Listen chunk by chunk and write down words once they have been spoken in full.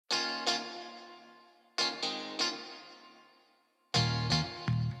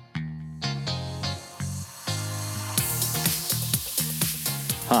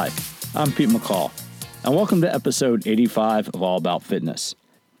Hi, I'm Pete McCall, and welcome to episode 85 of All About Fitness.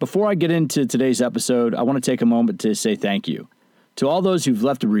 Before I get into today's episode, I want to take a moment to say thank you. To all those who've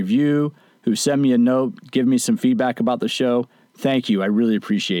left a review, who sent me a note, give me some feedback about the show, thank you. I really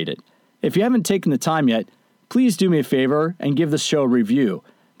appreciate it. If you haven't taken the time yet, please do me a favor and give the show a review,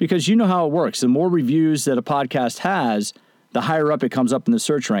 because you know how it works. The more reviews that a podcast has, the higher up it comes up in the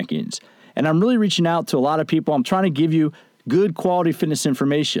search rankings. And I'm really reaching out to a lot of people. I'm trying to give you good quality fitness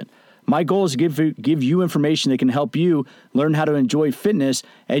information. My goal is to give you information that can help you learn how to enjoy fitness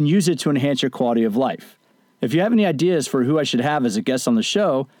and use it to enhance your quality of life. If you have any ideas for who I should have as a guest on the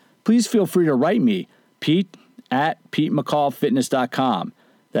show, please feel free to write me, pete@PeteMcCallFitness.com.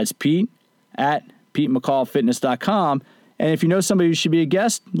 That's pete@PeteMcCallFitness.com. And if you know somebody who should be a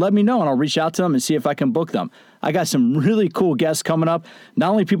guest, let me know and I'll reach out to them and see if I can book them. I got some really cool guests coming up,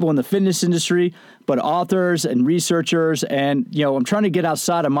 not only people in the fitness industry, but authors and researchers. And, I'm trying to get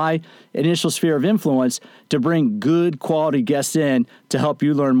outside of my initial sphere of influence to bring good quality guests in to help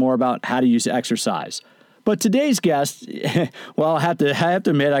you learn more about how to use exercise. But today's guest, well, I have to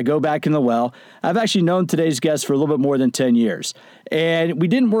admit, I go back in the well. I've actually known today's guest for a little bit more than 10 years. And we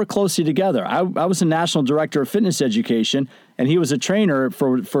didn't work closely together. I was a national director of fitness education, and he was a trainer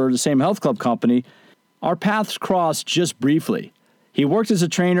for the same health club company. Our paths crossed just briefly. He worked as a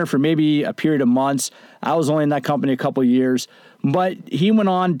trainer for maybe a period of months. I was only in that company a couple of years. But he went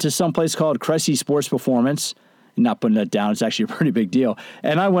on to some place called Cressy Sports Performance. Not putting that down, it's actually a pretty big deal.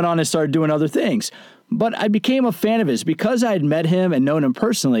 And I went on and started doing other things. But I became a fan of his because I had met him and known him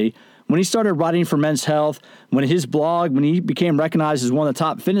personally. When he started writing for Men's Health, when he became recognized as one of the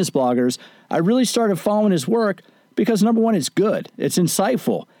top fitness bloggers, I really started following his work because, number one, it's good. It's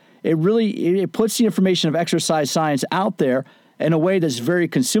insightful. It puts the information of exercise science out there in a way that's very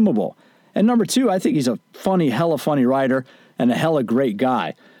consumable. And number two, I think he's a hella funny writer and a hella great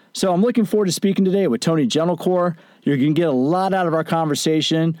guy. So I'm looking forward to speaking today with Tony Gentilcore. You're going to get a lot out of our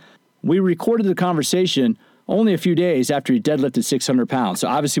conversation. We recorded the conversation only a few days after he deadlifted 600 pounds. So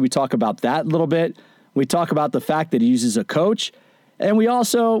obviously we talk about that a little bit. We talk about the fact that he uses a coach. And we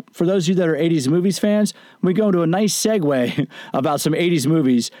also, for those of you that are 80s movies fans, we go into a nice segue about some 80s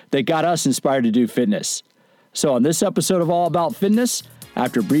movies that got us inspired to do fitness. So on this episode of All About Fitness,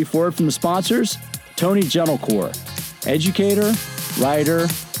 after a brief word from the sponsors, Tony Gentilcore, educator, writer,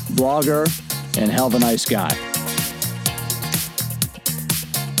 blogger, and hell of a nice guy.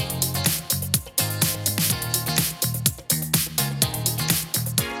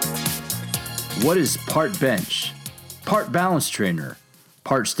 What is part bench, part balance trainer,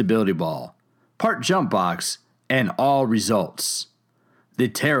 part stability ball, part jump box, and all results? The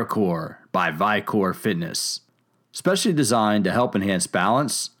Gentilcore by Gentilcore Fitness, specially designed to help enhance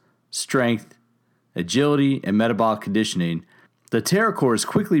balance, strength, agility, and metabolic conditioning. The Gentilcore is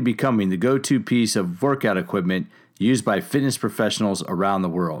quickly becoming the go-to piece of workout equipment used by fitness professionals around the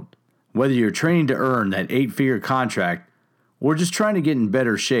world. Whether you're training to earn that 8-figure contract or just trying to get in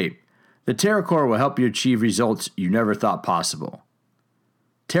better shape, the Gentilcore will help you achieve results you never thought possible.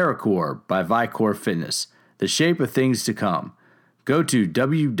 Gentilcore by Gentilcore Fitness, the shape of things to come. Go to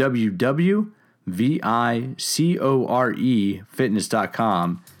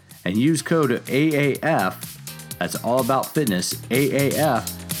www.vicorefitness.com and use code AAF, that's All About Fitness,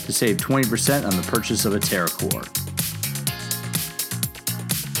 AAF, to save 20% on the purchase of a Gentilcore.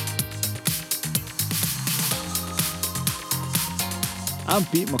 I'm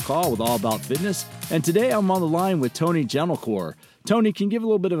Pete McCall with All About Fitness, and today I'm on the line with Tony Gentilcore. Tony, can you give a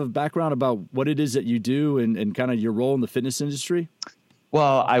little bit of a background about what it is that you do and kind of your role in the fitness industry?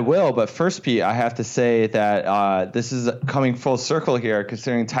 Well, I will, but first, Pete, I have to say that this is coming full circle here,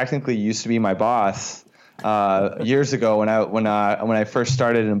 considering technically you used to be my boss years ago when I first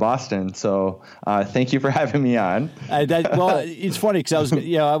started in Boston. So thank you for having me on. It's funny because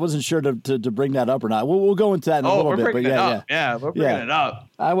I wasn't sure to bring that up or not. We'll go into that in a little bit. But we're bringing it up.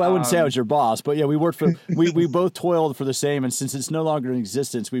 I wouldn't say I was your boss, but yeah, we worked for we both toiled for the same, and since it's no longer in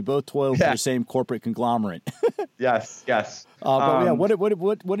existence, we both toiled for the same corporate conglomerate. Yes. But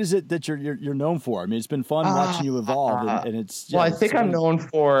what is it that you're known for? I mean, it's been fun watching you evolve, and it's. I think I'm known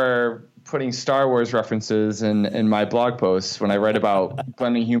for putting Star Wars references in my blog posts when I write about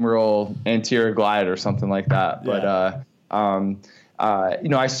blending humeral anterior glide or something like that. But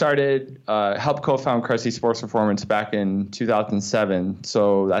I started helped co-found Cressy Sports Performance back in 2007.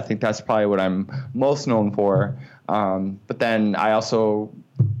 So I think that's probably what I'm most known for. But then I also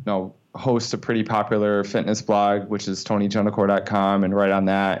host a pretty popular fitness blog, which is TonyGentilcore.com, and write on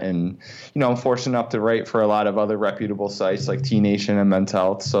that. And, I'm fortunate enough to write for a lot of other reputable sites like T Nation and Men's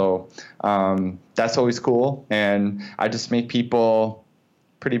Health. So that's always cool. And I just make people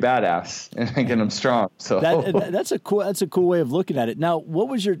pretty badass and making them strong. So that's a cool way of looking at it. Now, what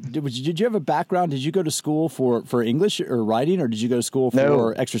was did you have a background? Did you go to school for English or writing, or did you go to school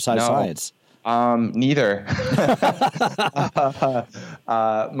for exercise science? Neither.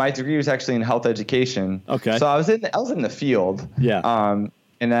 My degree was actually in health education. Okay. So I was in the field. Yeah.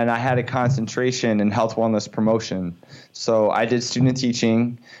 And then I had a concentration in health wellness promotion. So I did student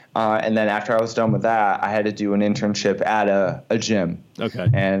teaching. And then after I was done with that, I had to do an internship at a gym. Okay.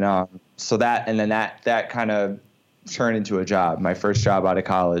 And so that kind of turned into a job, my first job out of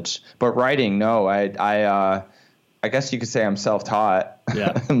college. But writing, no, I guess you could say I'm self-taught,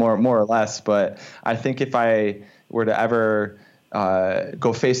 more or less. But I think if I were to ever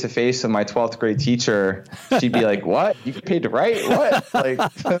go face to face with my 12th grade teacher, she'd be like, "What? You get paid to write? What?" Like,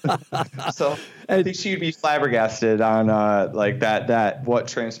 so I think she'd be flabbergasted on that what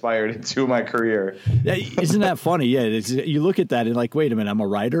transpired into my career. Yeah, isn't that funny? Yeah, you look at that and like, wait a minute, I'm a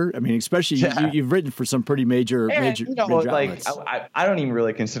writer. I mean, especially you've written for some pretty major outlets. I don't even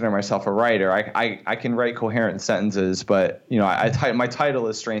really consider myself a writer. I can write coherent sentences, but my title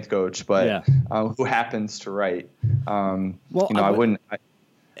is strength coach, but who happens to write?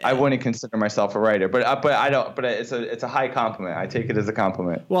 I wouldn't consider myself a writer, but I don't. But it's a high compliment. I take it as a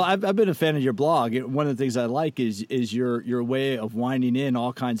compliment. Well, I've been a fan of your blog. One of the things I like is your way of winding in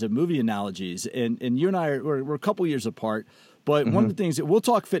all kinds of movie analogies. And you and I we're a couple years apart, but one of the things that we'll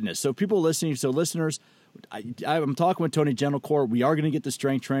talk fitness. So people listening, listeners. I'm talking with Tony Gentilcore. We are going to get the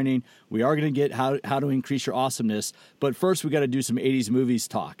strength training. We are going to get how to increase your awesomeness. But first, we got to do some 80s movies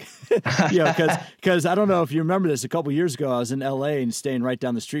talk. Because I don't know if you remember this. A couple years ago, I was in L.A. and staying right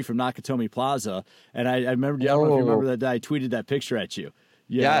down the street from Nakatomi Plaza. And I remember, I don't know if you remember that I tweeted that picture at you.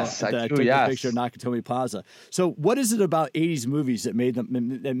 Yes, I took a picture of Nakatomi Plaza. So what is it about 80s movies that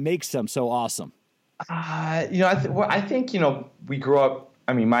makes them so awesome? I think we grew up.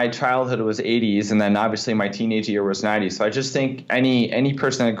 I mean, my childhood was 80s, and then obviously my teenage year was 90s. So I just think any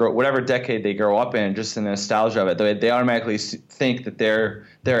person that whatever decade they grow up in, just the nostalgia of it, they automatically think that their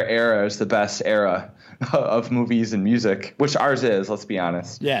era is the best era of movies and music, which ours is. Let's be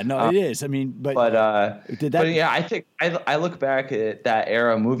honest. Yeah, no, it is. I mean, I think I look back at that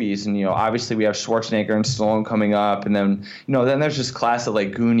era of movies, and obviously we have Schwarzenegger and Stallone coming up, and then then there's just classic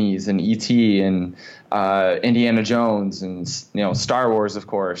like Goonies and E.T. and Indiana Jones and Star Wars, of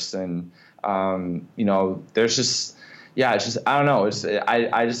course, and there's just it's just I don't know.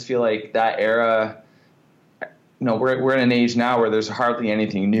 I just feel like that era. We're in an age now where there's hardly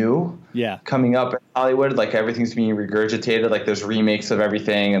anything new coming up in Hollywood. Like everything's being regurgitated. Like there's remakes of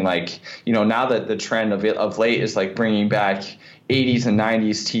everything, and now that the trend of late is like bringing back 80s and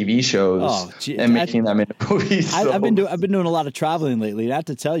 90s TV shows and making them into movies. I've been doing a lot of traveling lately. I have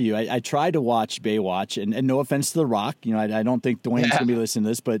to tell you, I tried to watch Baywatch, and no offense to The Rock, I don't think Dwayne's going to be listening to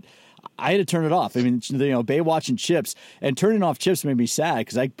this, but I had to turn it off. I mean, Baywatch and Chips, and turning off Chips made me sad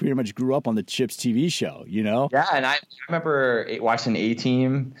because I pretty much grew up on the Chips TV show, Yeah, and I remember watching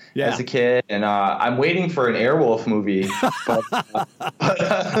A-Team as a kid, and I'm waiting for an Airwolf movie, but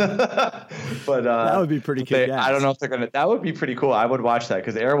that would be pretty cool. I don't know if they're gonna. That would be pretty cool. I would watch that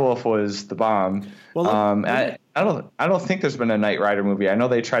because Airwolf was the bomb. Well, I don't think there's been a Knight Rider movie. I know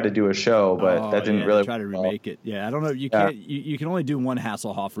they tried to do a show, but that didn't really try to remake it. Yeah, I don't know. You can't. You can only do one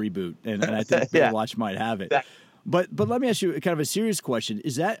Hasselhoff reboot, and I think Baywatch might have it. But let me ask you kind of a serious question.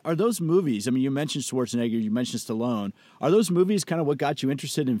 Are those movies? I mean, you mentioned Schwarzenegger, you mentioned Stallone. Are those movies kind of what got you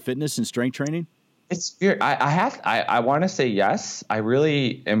interested in fitness and strength training? It's weird. I want to say yes. I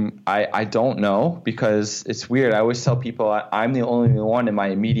really am. I don't know because it's weird. I always tell people I'm the only one in my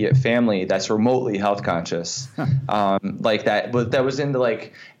immediate family that's remotely health conscious, like that. But that was into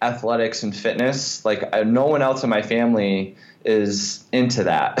like athletics and fitness. Like no one else in my family is into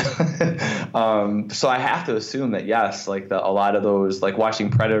that. So I have to assume that yes, like a lot of those, like watching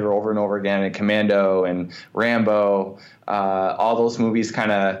Predator over and over again, and Commando and Rambo, all those movies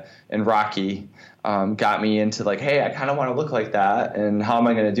kind of, and Rocky. Got me into like, hey, I kind of want to look like that, and how am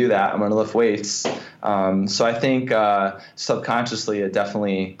I going to do that? I'm going to lift weights. So I think subconsciously it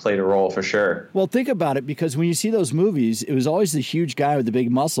definitely played a role for sure. Well, think about it, because when you see those movies, it was always the huge guy with the big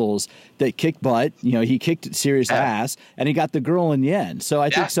muscles that kicked butt. He kicked serious ass, and he got the girl in the end. So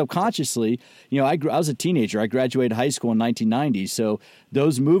I think subconsciously, I was a teenager. I graduated high school in 1990. So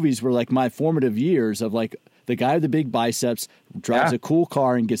those movies were like my formative years of like the guy with the big biceps drives a cool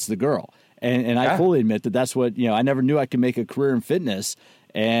car and gets the girl. And I fully admit that that's what, I never knew I could make a career in fitness.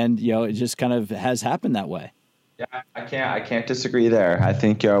 And, it just kind of has happened that way. Yeah, I can't disagree there. I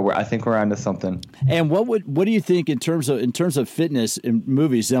think we're onto something. And what do you think in terms of fitness in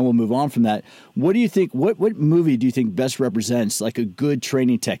movies? Then we'll move on from that. What do you think? What movie do you think best represents like a good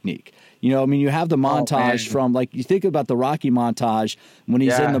training technique? I mean, you have the montage from like you think about the Rocky montage when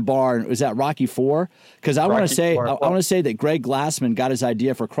he's in the bar. Was that Rocky IV? Because I want to say that Greg Glassman got his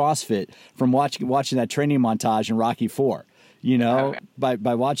idea for CrossFit from watching that training montage in Rocky IV. By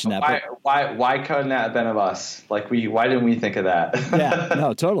watching that. Why couldn't that have been of us? Like why didn't we think of that? Yeah,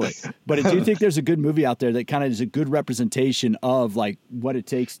 no, totally. But do you think there's a good movie out there that kind of is a good representation of like what it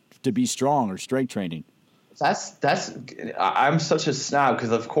takes to be strong or strength training? I'm such a snob because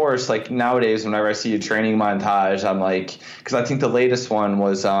of course, like nowadays, whenever I see a training montage, I'm like, because I think the latest one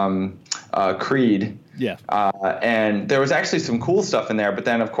was Creed. Yeah. And there was actually some cool stuff in there, but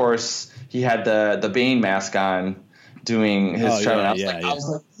then of course he had the Bane mask on, doing his training. I was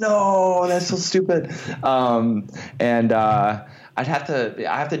like, no, that's so stupid. I have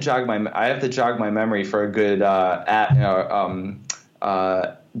to jog my memory for a good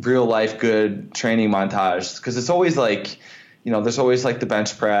real life good training montage, because it's always like, there's always like the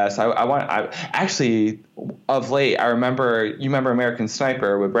bench press. Actually of late, you remember American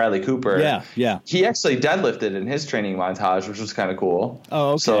Sniper with Bradley Cooper. Yeah. He actually deadlifted in his training montage, which was kind of cool.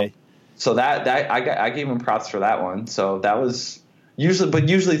 Oh, okay. So that I gave him props for that one. So that was usually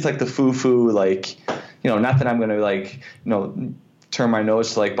it's like the foo like, not that I'm going to like, turn my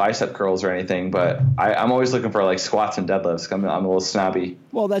nose to like bicep curls or anything, but I'm always looking for like squats and deadlifts. I'm a little snobby.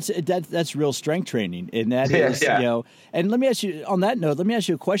 Well, that's real strength training, and that is, And let me ask you on that note. Let me ask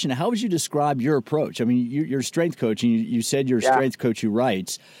you a question. How would you describe your approach? I mean, you're a strength coach, and you said you're a strength coach who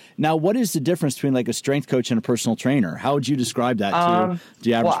writes. Now, what is the difference between like a strength coach and a personal trainer? How would you describe that to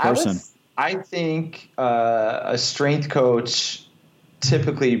the average person? I think a strength coach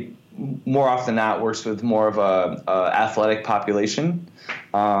typically, more often than not, works with more of a athletic population.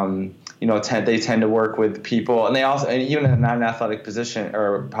 They tend to work with people, and even in a non-athletic position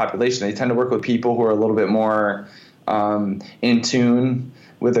or population, they tend to work with people who are a little bit more in tune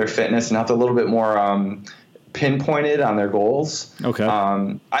with their fitness and have a little bit more pinpointed on their goals. Okay.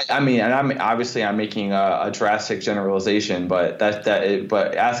 I'm making a drastic generalization, but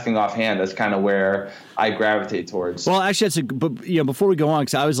but asking offhand, that's kind of where I gravitate towards. Well, actually, before we go on,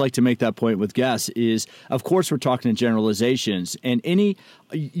 because I always like to make that point with guests, is of course we're talking in generalizations, and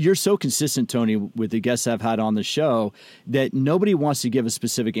you're so consistent, Tony, with the guests I've had on the show that nobody wants to give a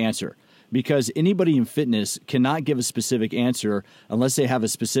specific answer. Because anybody in fitness cannot give a specific answer unless they have a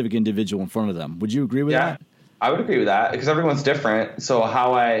specific individual in front of them. Would you agree with that? I would agree with that, because everyone's different. So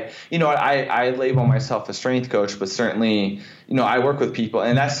how I label myself a strength coach, but certainly, I work with people,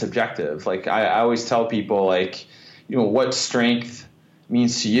 and that's subjective. Like I always tell people, like, what strength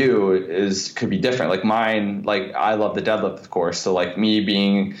means to you could be different. Like mine, like I love the deadlift, of course. So like me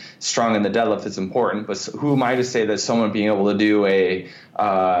being strong in the deadlift is important, but who am I to say that someone being able to do a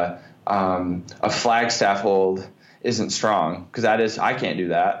Flagstaff hold isn't strong? Because I can't do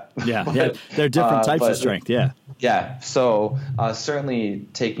that. Yeah, they're different types of strength. Yeah. So certainly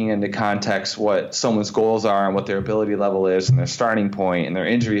taking into context what someone's goals are and what their ability level is and their starting point and their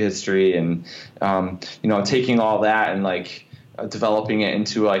injury history, and taking all that and like developing it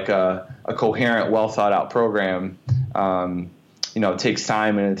into like a coherent, well thought out program. It takes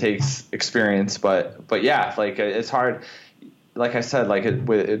time and it takes experience, but yeah, like it's hard. Like I said, like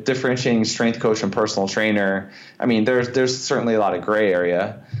with differentiating strength coach and personal trainer, I mean, there's certainly a lot of gray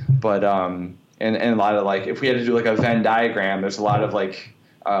area, but and a lot of like, if we had to do like a Venn diagram, there's a lot of like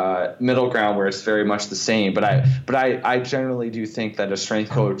middle ground where it's very much the same. But I generally do think that a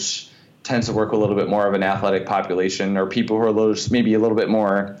strength coach tends to work with a little bit more of an athletic population, or people who are maybe a little bit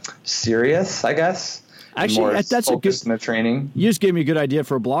more serious, I guess. Actually, that's a good in the training. You just gave me a good idea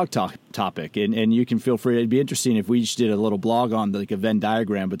for a blog topic, and you can feel free. It'd be interesting if we just did a little blog on like a Venn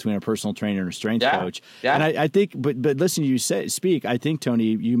diagram between a personal trainer and a strength coach. Yeah. And I think, but listen to you speak. I think, Tony,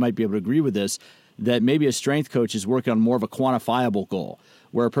 you might be able to agree with this, that maybe a strength coach is working on more of a quantifiable goal,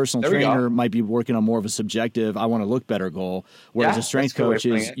 where a personal trainer might be working on more of a subjective, I want to look better goal, whereas a strength coach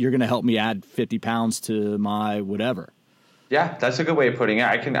is, you're going to help me add 50 pounds to my whatever. Yeah, that's a good way of putting it.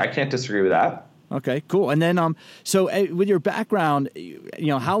 I can't disagree with that. Okay, cool. And then, so with your background,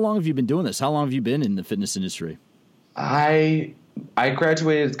 how long have you been doing this? How long have you been in the fitness industry? I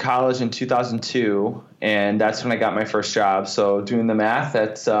graduated college in 2002, and that's when I got my first job. So doing the math,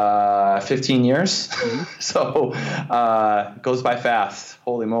 that's 15 years. Mm-hmm. So goes by fast.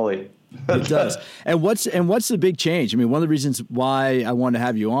 Holy moly. It does. And what's the big change? I mean, one of the reasons why I wanted to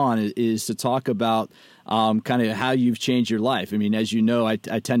have you on is to talk about kind of how you've changed your life. I mean, as you know, I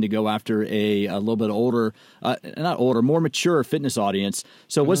tend to go after a little bit older, not older, more mature fitness audience.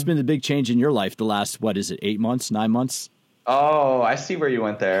 So what's been the big change in your life the last, 8 months, 9 months? Oh, I see where you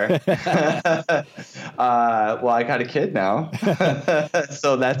went there. Well, I got a kid now.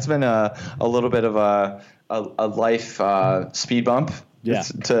 So that's been a little bit of a life speed bump. Yeah.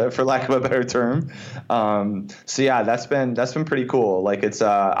 For lack of a better term. So yeah, that's been pretty cool. Like it's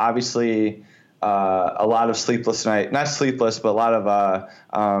obviously a lot of sleepless nights, not sleepless, but a lot of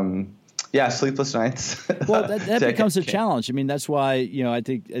sleepless nights. Well, that becomes a challenge. I mean, that's why, I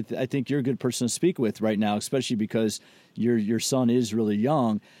think you're a good person to speak with right now, especially because your son is really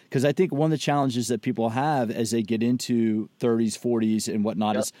young. Because I think one of the challenges that people have as they get into 30s, 40s, and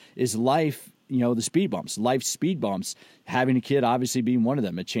whatnot is life. The speed bumps, life speed bumps, having a kid obviously being one of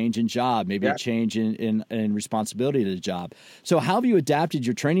them, a change in job, maybe a change in responsibility to the job. So how have you adapted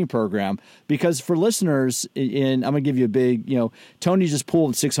your training program? Because for listeners, and I'm going to give you a big, Tony just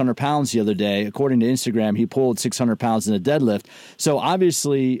pulled 600 pounds the other day. According to Instagram, he pulled 600 pounds in a deadlift. So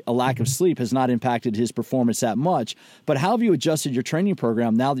obviously a lack of sleep has not impacted his performance that much. But how have you adjusted your training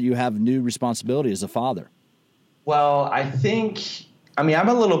program now that you have new responsibility as a father? Well, I'm in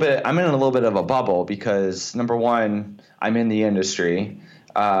a little bit of a bubble because number one, I'm in the industry.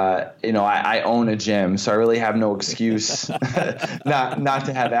 I own a gym, so I really have no excuse not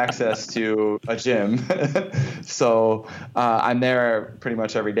to have access to a gym. So I'm there pretty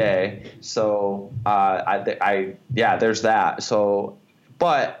much every day. So there's that. So,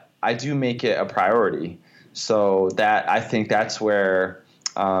 but I do make it a priority. So that I think that's where,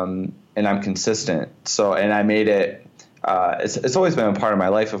 and I'm consistent. So, and I made it. It's always been a part of my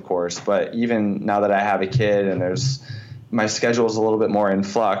life, of course, but even now that I have a kid and my schedule is a little bit more in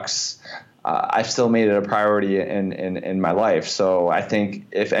flux, I've still made it a priority in my life. So I think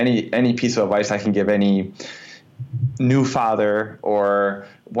if any piece of advice I can give any new father or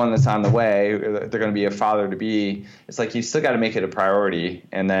one that's on the way, they're going to be a father to be, it's like you still got to make it a priority.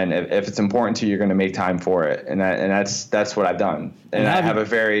 And then if it's important to you, you're going to make time for it. And that's what I've done. And I have a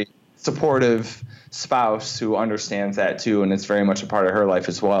very supportive spouse who understands that too, and it's very much a part of her life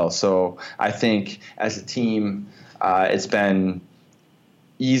as well. So I think as a team, it's been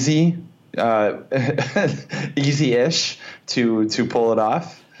easy, easy-ish to pull it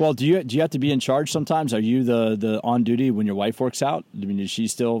off. Well, do you have to be in charge sometimes? Are you the on duty when your wife works out? I mean, does she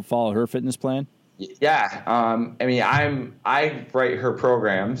still follow her fitness plan? Yeah. I write her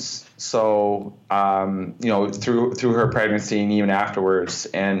programs. So, through her pregnancy and even afterwards,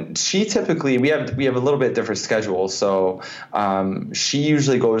 and she typically, we have a little bit different schedule. So, she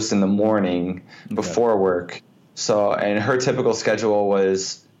usually goes in the morning before work. So, and her typical schedule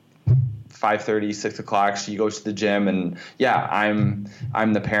was 5:30, 6 o'clock. She goes to the gym, and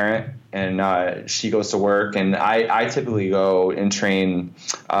I'm the parent, and she goes to work, and I typically go and train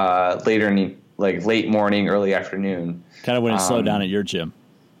later in late morning, early afternoon. Kind of when it's slowed down at your gym.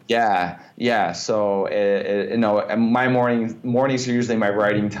 Yeah. So, my mornings are usually my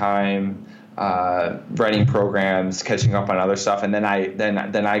writing time, writing programs, catching up on other stuff. And then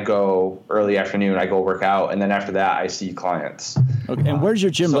I go early afternoon, I go work out. And then after that, I see clients. Okay. And where's your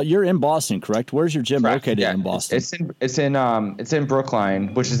gym? You're in Boston, correct? Where's your gym located in Boston? It's in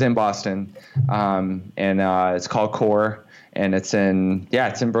Brookline, which is in Boston. And it's called Core. And it's in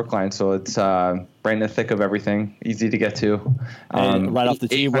Brookline, so it's right in the thick of everything, easy to get to. Right off the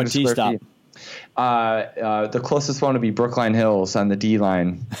T, what T stop? The closest one would be Brookline Hills on the D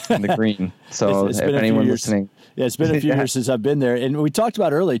line in the green. So if anyone's listening. Yeah, it's been a few years since I've been there. And we talked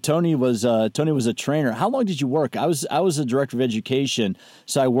about earlier, Tony was a trainer. How long did you work? I was a director of education,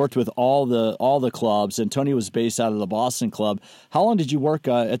 so I worked with all the clubs, and Tony was based out of the Boston club. How long did you work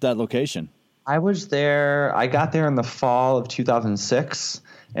at that location? I got there in the fall of 2006,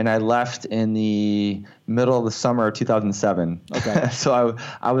 and I left in the middle of the summer of 2007. Okay. So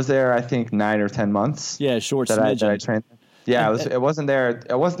I was there, I think, 9 or 10 months. Yeah, short that I trained. Yeah, it wasn't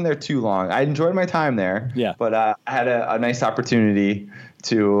there too long. I enjoyed my time there. Yeah. But I had a nice opportunity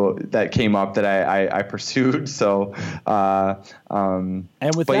that came up that I pursued. So and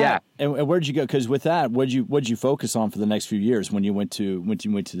where'd you go? Because with that, what'd you focus on for the next few years when you went to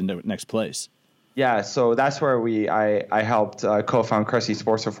the next place? Yeah, so that's where I helped co-found Cressy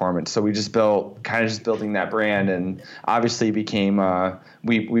Sports Performance. So we just building that brand, and obviously became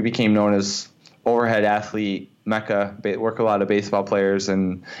we became known as overhead athlete mecca. Work a lot of baseball players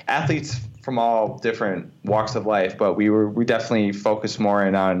and athletes from all different walks of life, but we definitely focused more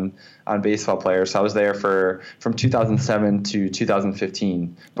in on baseball players. So I was there from 2007 to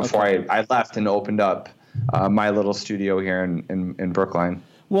 2015 before I left and opened up my little studio here in Brookline.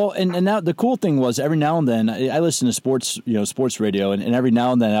 Well, and now the cool thing was every now and then I listen to sports radio, and every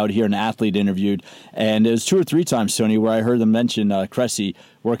now and then I would hear an athlete interviewed, and it was 2 or 3 times, Tony, where I heard them mention Cressy,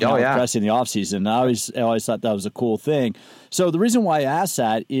 working out with Cressy in the offseason. I always thought that was a cool thing. So the reason why I asked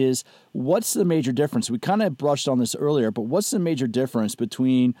that is, what's the major difference? We kind of brushed on this earlier, but what's the major difference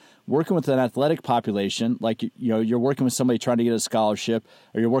between working with an athletic population, like you're working with somebody trying to get a scholarship,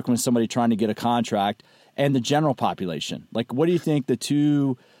 or you're working with somebody trying to get a contract, and the general population? Like, what do you think the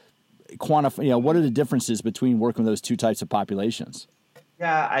two what are the differences between working with those two types of populations?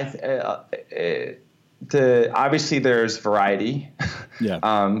 Yeah, obviously there's variety.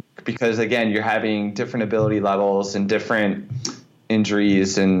 Yeah. Because again, you're having different ability levels and different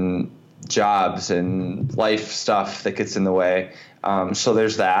injuries and jobs and life stuff that gets in the way. So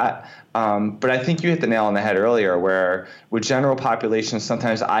there's that. But I think you hit the nail on the head earlier, where with general populations,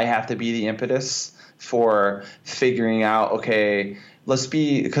 sometimes I have to be the impetus for figuring out, okay,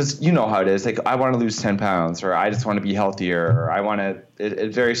 because you know how it is. Like, I want to lose 10 pounds, or I just want to be healthier, or I want to,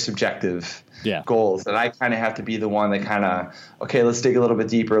 very subjective goals. And I kind of have to be the one that kind of, okay, let's dig a little bit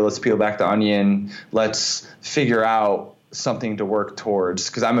deeper. Let's peel back the onion. Let's figure out something to work towards.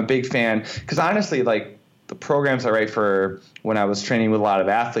 Because I'm a big fan. Because honestly, like, the programs I write for when I was training with a lot of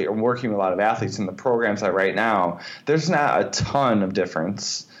athletes or working with a lot of athletes, and the programs I write now, there's not a ton of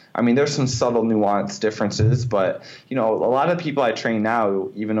difference. I mean, there's some subtle nuanced differences, but, a lot of people I train now,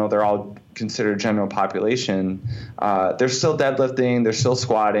 even though they're all considered general population, they're still deadlifting, they're still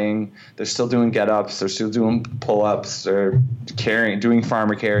squatting, they're still doing get-ups, they're still doing pull-ups, they're doing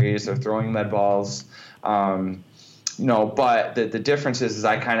farmer carries, they're throwing med balls. But the difference is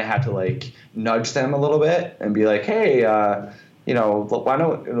I kind of have to, like, nudge them a little bit and be like, hey, why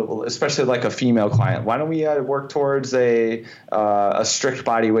don't, especially like a female client, why don't we work towards a strict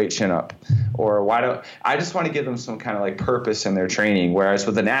body weight chin up? Or I just want to give them some kind of like purpose in their training. Whereas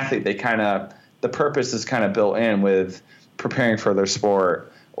with an athlete, the purpose is kind of built in with preparing for their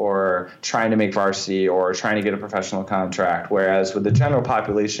sport, or trying to make varsity, or trying to get a professional contract. Whereas with the general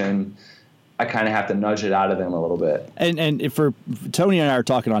population, I kind of have to nudge it out of them a little bit. And for Tony and I are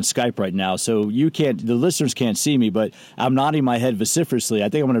talking on Skype right now, so the listeners can't see me, but I'm nodding my head vociferously. I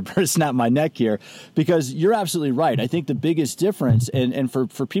think I'm going to snap my neck here, because you're absolutely right. I think the biggest difference, and for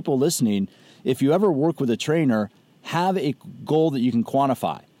people listening, if you ever work with a trainer, have a goal that you can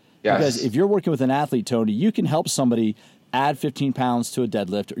quantify. Yes. Because if you're working with an athlete, Tony, you can help somebody add 15 pounds to a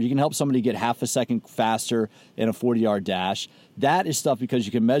deadlift, or you can help somebody get half a second faster in a 40-yard dash. That is stuff because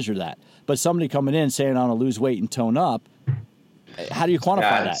you can measure that. But somebody coming in saying, I want to lose weight and tone up, how do you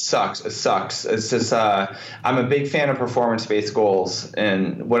quantify that? It sucks. It's just I'm a big fan of performance-based goals,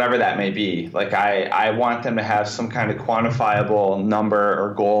 and whatever that may be. Like, I want them to have some kind of quantifiable number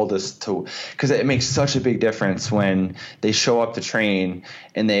or goal because it makes such a big difference when they show up to train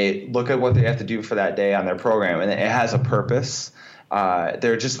and they look at what they have to do for that day on their program, and it has a purpose.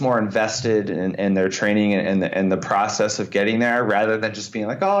 They're just more invested in their training and the process of getting there, rather than just being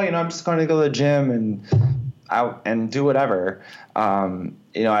like, I'm just going to go to the gym and do whatever.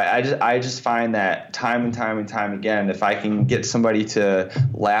 I just find that time and time again, if I can get somebody to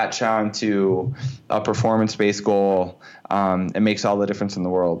latch on to a performance-based goal, it makes all the difference in the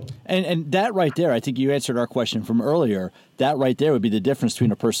world. And that right there, I think you answered our question from earlier. That right there would be the difference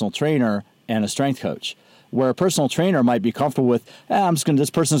between a personal trainer and a strength coach. Where a personal trainer might be comfortable with, this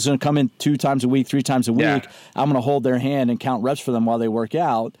person's going to come in 2 times a week, 3 times a week. Yeah. I'm going to hold their hand and count reps for them while they work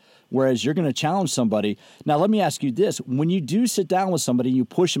out. Whereas you're going to challenge somebody. Now, let me ask you this. When you do sit down with somebody, you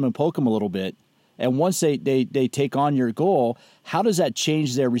push them and poke them a little bit, and once they take on your goal, how does that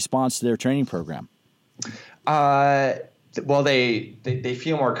change their response to their training program? Well, they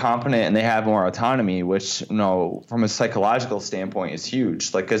feel more confident and they have more autonomy, which, from a psychological standpoint is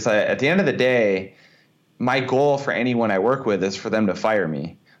huge. Like, because at the end of the day, my goal for anyone I work with is for them to fire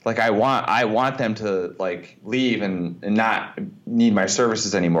me. Like, I want them to, like, leave and not need my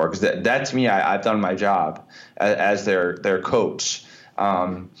services anymore, because that to me, I've done my job as their coach.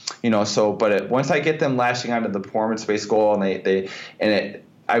 But once I get them latching onto the performance-based goal, and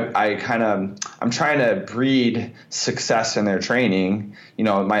I'm trying to breed success in their training.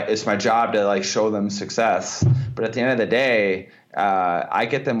 It's my job to, like, show them success. But at the end of the day, I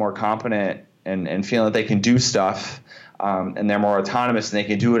get them more confident and feeling that they can do stuff. And they're more autonomous and they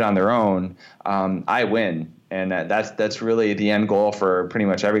can do it on their own, I win. And that's really the end goal for pretty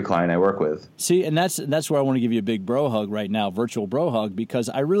much every client I work with. See, and that's where I want to give you a big bro hug right now, virtual bro hug, because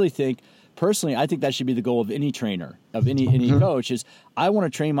I really think personally, I think that should be the goal of any trainer, of any coach, is I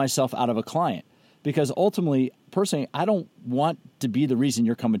want to train myself out of a client, because ultimately, personally, I don't want to be the reason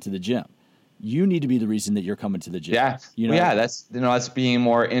you're coming to the gym. You need to be the reason that you're coming to the gym. Yeah. That's being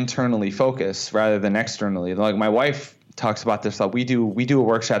more internally focused rather than externally. Like my wife talks about this. We do a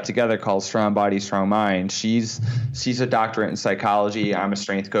workshop together called Strong Body, Strong Mind. She's a doctorate in psychology. I'm a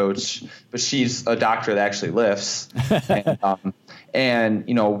strength coach, but she's a doctor that actually lifts. And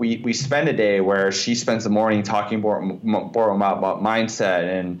we spend a day where she spends the morning talking more about mindset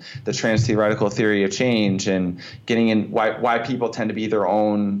and the trans-theoretical theory of change, and getting in why people tend to be their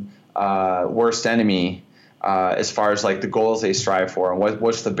own worst enemy as far as like the goals they strive for, and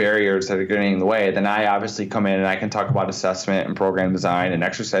what's the barriers that are getting in the way. Then I obviously come in and I can talk about assessment and program design and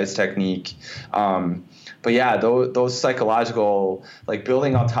exercise technique. But yeah, those psychological, like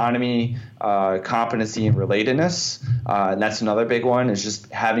building autonomy, competency, and relatedness, and that's another big one, is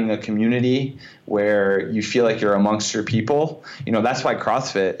just having a community where you feel like you're amongst your people. That's why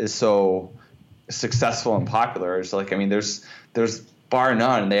CrossFit is so successful and popular. It's like, there's bar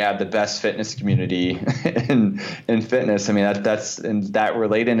none, they have the best fitness community in fitness. That's and that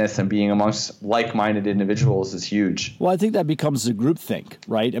relatedness and being amongst like-minded individuals is huge. Well, I think that becomes a group think,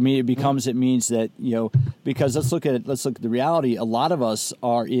 right? It means that, because let's look at the reality. A lot of us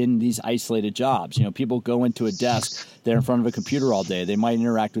are in these isolated jobs. People go into a desk, they're in front of a computer all day. They might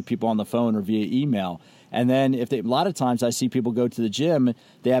interact with people on the phone or via email. And then a lot of times I see people go to the gym,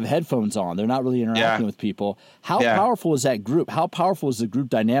 they have headphones on. They're not really interacting with people. How powerful is that group? How powerful is the group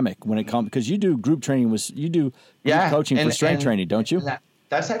dynamic when it comes, because you do group training, you do group coaching for strength training, don't you?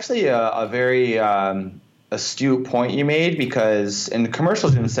 That's actually a very astute point you made, because in the commercial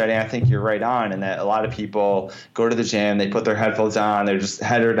gym setting, I think you're right on, in that a lot of people go to the gym, they put their headphones on, they're just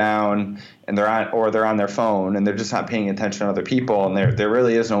head are down, and they're on their phone, and they're just not paying attention to other people, and there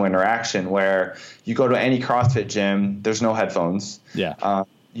really is no interaction. Where you go to any CrossFit gym, there's no headphones. Yeah.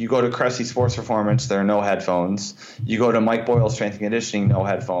 You go to Cressy Sports Performance, there are no headphones. You go to Mike Boyle Strength and Conditioning, no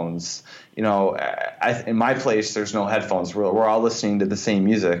headphones. In my place, there's no headphones. We're all listening to the same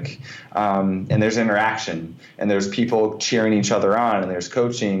music, and there's interaction, and there's people cheering each other on, and there's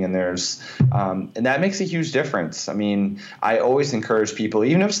coaching, and and that makes a huge difference. I always encourage people,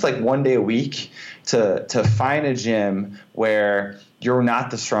 even if it's like one day a week, to find a gym where you're not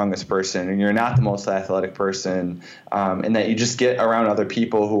the strongest person and you're not the most athletic person, and that you just get around other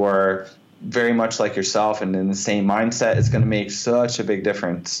people who are very much like yourself and in the same mindset. It's going to make such a big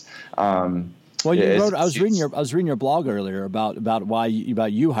difference. Well, you wrote. I was reading your blog earlier about why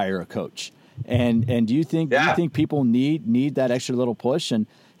you hire a coach, and do you think people need that extra little push, and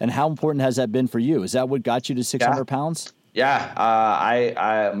how important has that been for you? Is that what got you to 600 pounds?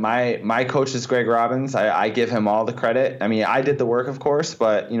 Yeah, my coach is Greg Robbins. I give him all the credit. I did the work, of course,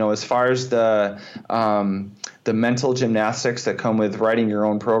 but as far as the mental gymnastics that come with writing your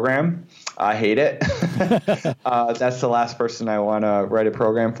own program, I hate it. That's the last person I want to write a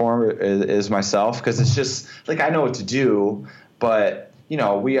program for is myself, because it's just like I know what to do, but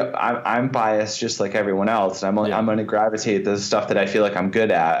I'm biased just like everyone else, and I'm going to gravitate to the stuff that I feel like I'm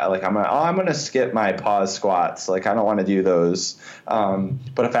good at. Like I'm going to skip my pause squats. Like I don't want to do those.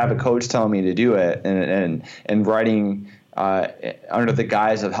 But if I have a coach telling me to do it and writing under the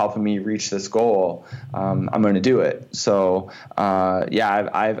guise of helping me reach this goal, I'm going to do it. So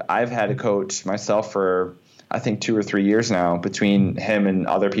I've had a coach myself for I think 2 or 3 years now, between him and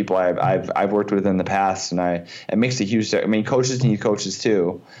other people I've worked with in the past, and it makes a huge. Coaches need coaches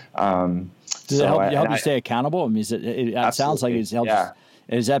too. Does it help you stay accountable? It sounds like it's helped. Yeah.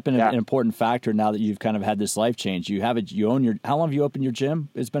 Has that been an important factor now that you've kind of had this life change? You have it. You own your. How long have you opened your gym?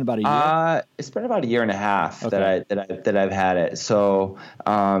 It's been about a year. It's been about a year and a half that I've had it. So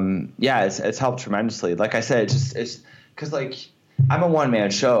it's helped tremendously. Like I said, it's because I'm a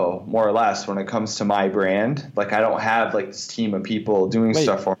one-man show, more or less, when it comes to my brand. Like, I don't have this team of people doing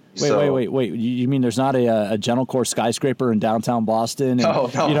stuff for me. Wait. You mean there's not a Gentilcore skyscraper in downtown Boston? And no,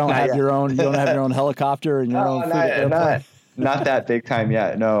 you don't have your own. You don't have your own helicopter and your own airplane. Not that big time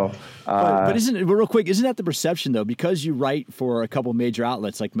yet. No. But isn't that the perception though? Because you write for a couple major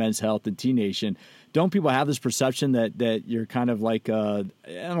outlets like Men's Health and T Nation, don't people have this perception that you're kind of like I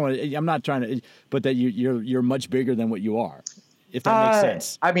don't know. I'm not trying to, but that you're much bigger than what you are. If that makes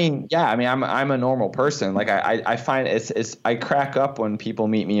sense. I'm a normal person. Like I find I crack up when people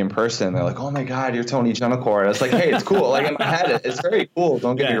meet me in person. They're like, "Oh my God, you're Tony Gentilcore." It's like, hey, it's cool. Like in my head, it's very cool.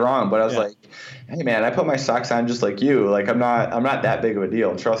 Don't get me wrong. But I was like, hey man, I put my socks on just like you. Like I'm not that big of a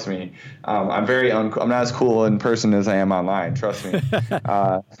deal. Trust me. I'm not as cool in person as I am online. Trust me.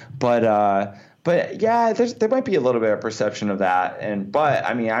 But yeah, there might be a little bit of perception of that. But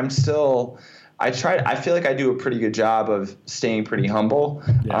I mean, I feel like I do a pretty good job of staying pretty humble.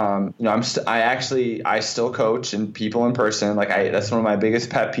 Yeah. I still coach and people in person. That's one of my biggest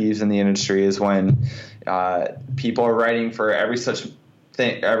pet peeves in the industry is when people are writing for every such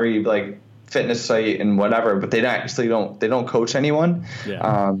thing, every like fitness site and whatever, but they don't coach anyone.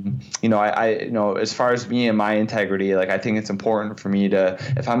 Yeah. As far as me and my integrity, like I think it's important for me to,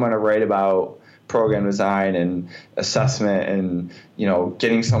 if I'm going to write about program design and assessment and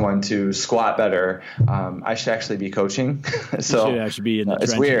getting someone to squat better, I should actually be coaching. So you should actually be in the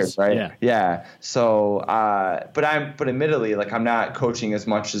it's trenches. weird, right? Yeah. So but admittedly, like I'm not coaching as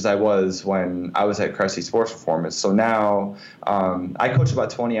much as I was when I was at Cressy Sports Performance. So now I coach about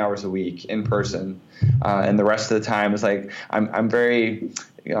 20 hours a week in person, and the rest of the time is like I'm very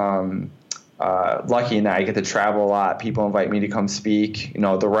lucky in that I get to travel a lot. People invite me to come speak.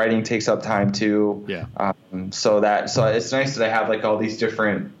 The writing takes up time too. Yeah. So it's nice that I have like all these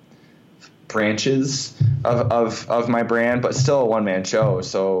different branches of my brand, but still a one-man show.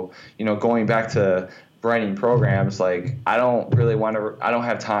 So, going back to writing programs, like I don't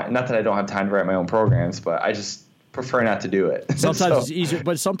have time. Not that I don't have time to write my own programs, but I just prefer not to do it. Sometimes it's easier,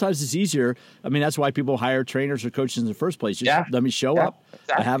 but sometimes it's easier. I mean, that's why people hire trainers or coaches in the first place. Just let me show up,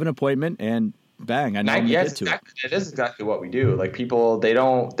 exactly. I have an appointment, and bang, I know I'm going to get to it. It is exactly what we do. Like people, they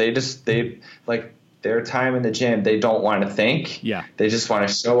like their time in the gym, they don't want to think. Yeah. They just want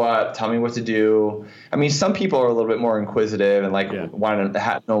to show up, tell me what to do. I mean, some people are a little bit more inquisitive and want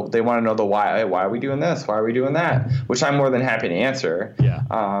to they want to know the why. Hey, why are we doing this? Why are we doing that? Which I'm more than happy to answer. Yeah.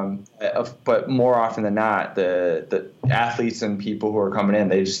 But more often than not, the athletes and people who are coming in,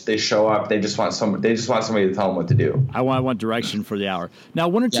 they show up. They just want somebody to tell them what to do. I want direction for the hour. Now,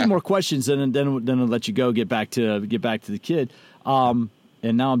 one or two more questions, and then I'll let you go. Get back to the kid.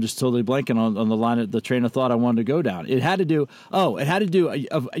 And now I'm just totally blanking on the train of thought I wanted to go down. It had to do.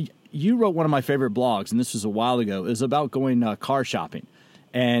 You wrote one of my favorite blogs, and this was a while ago. It was about going car shopping,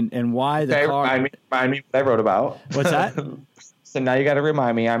 and why the car. Remind me what I wrote about. What's that? So now you got to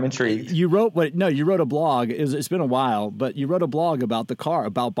remind me. I'm intrigued. You wrote a blog. It's been a while, but you wrote a blog about the car,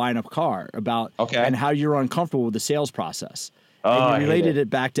 about buying a car, and how you're uncomfortable with the sales process. And you related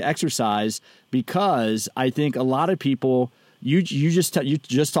it back to exercise because I think a lot of people. You just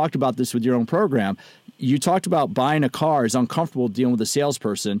talked about this with your own program. You talked about buying a car is uncomfortable dealing with a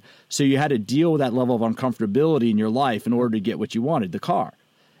salesperson, so you had to deal with that level of uncomfortability in your life in order to get what you wanted, the car.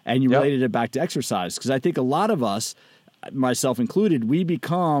 And you related it back to exercise because I think a lot of us, myself included, we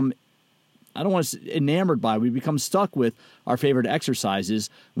become, I don't want to say enamored by, we become stuck with our favorite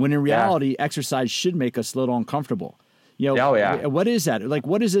exercises when in reality, exercise should make us a little uncomfortable. What is that? Like,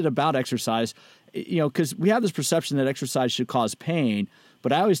 what is it about exercise? Because we have this perception that exercise should cause pain,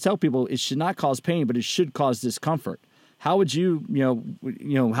 but I always tell people it should not cause pain, but it should cause discomfort. How would you,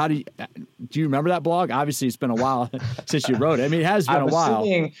 how do you remember that blog? Obviously, it's been a while since you wrote it. I mean, it has been a while.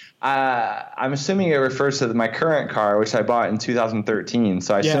 I'm assuming it refers to my current car, which I bought in 2013.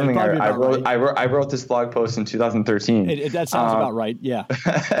 So I wrote this blog post in 2013. That sounds about right. Yeah,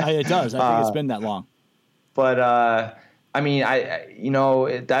 it does. I think it's been that long. But I mean,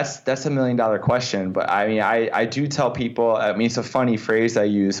 that's $1 million question. But I mean, I do tell people. I mean, it's a funny phrase I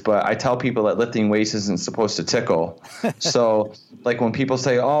use, but I tell people that lifting weights isn't supposed to tickle. So, like when people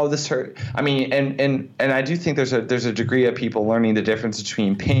say, "Oh, this hurt," I mean, and I do think there's a degree of people learning the difference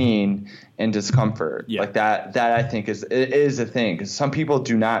between pain and discomfort. Yeah. Like that I think is a thing because some people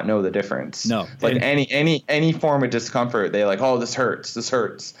do not know the difference. No, like any form of discomfort, they like, "Oh, this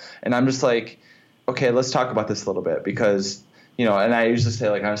hurts," and I'm just like. Okay, let's talk about this a little bit because, and I usually say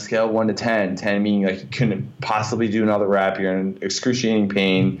like on a scale of 1 to 10, 10 meaning like you couldn't possibly do another rep, you're in excruciating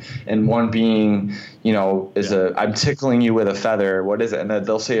pain, and 1 being, I'm tickling you with a feather. What is it? And then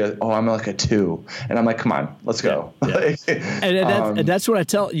they'll say, oh, I'm like a 2. And I'm like, come on, let's go. Yeah. And that's what I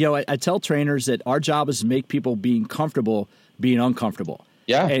tell, I tell trainers that our job is to make people being comfortable, being uncomfortable.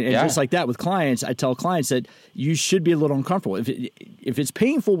 Yeah, and just like that with clients, I tell clients that you should be a little uncomfortable. If it's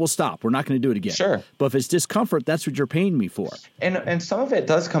painful, we'll stop. We're not going to do it again. Sure. But if it's discomfort, that's what you're paying me for. And some of it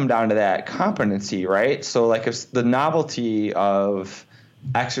does come down to that competency, right? So like if the novelty of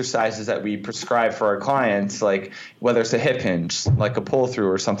exercises that we prescribe for our clients, like whether it's a hip hinge, like a pull through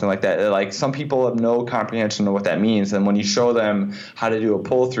or something like that, like some people have no comprehension of what that means. And when you show them how to do a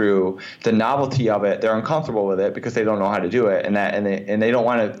pull through, the novelty of it, they're uncomfortable with it because they don't know how to do it. And they don't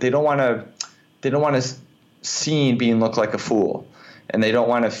want to seen being look like a fool. And they don't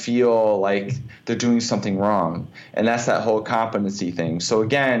want to feel like they're doing something wrong. And that's that whole competency thing. So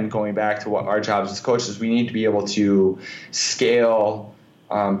again, going back to what our jobs as coaches, we need to be able to scale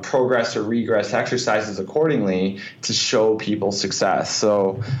progress or regress exercises accordingly to show people success.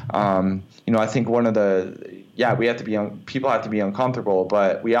 So, I think we have to be, people have to be uncomfortable,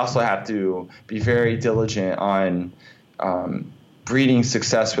 but we also have to be very diligent on, breeding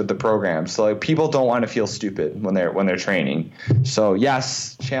success with the program. So like, people don't want to feel stupid when they're training. So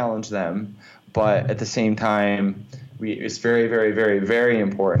yes, challenge them, but at the same time, it's very, very, very, very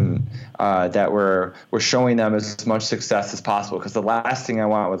important that we're showing them as much success as possible. Because the last thing I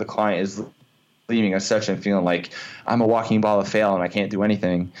want with a client is leaving a session feeling like I'm a walking ball of fail and I can't do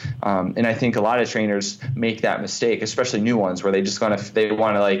anything. And I think a lot of trainers make that mistake, especially new ones, where they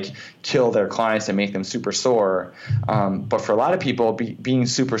want to like kill their clients and make them super sore. But for a lot of people, being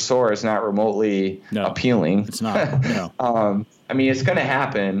super sore is not remotely appealing. It's not. No. I mean, it's going to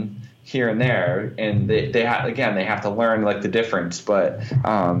happen here and there, and they have to learn like the difference. But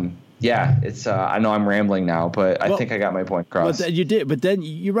it's I know I'm rambling now, but I think I got my point across. But you did. But then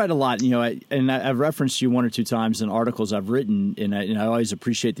you write a lot, and I've referenced you one or two times in articles I've written, and I always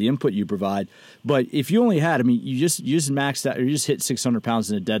appreciate the input you provide. But if you only had, you just maxed out, or you just hit 600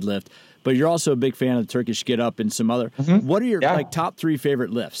 pounds in a deadlift, but you're also a big fan of the Turkish get up and some other. Mm-hmm. What are your top 3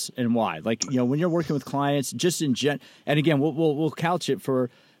 favorite lifts and why? Like, when you're working with clients, just in and again, we'll couch it for.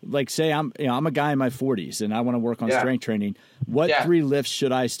 Like, say I'm a guy in my 40s and I want to work on strength training. What 3 lifts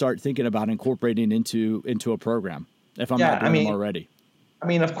should I start thinking about incorporating into a program if I'm not doing them already? I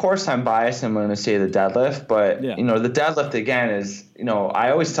mean, of course I'm biased. I'm going to say the deadlift, but the deadlift again is,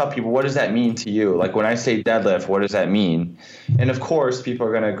 I always tell people, what does that mean to you? Like when I say deadlift, what does that mean? And of course people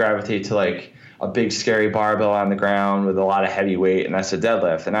are going to gravitate to like a big scary barbell on the ground with a lot of heavy weight, and that's a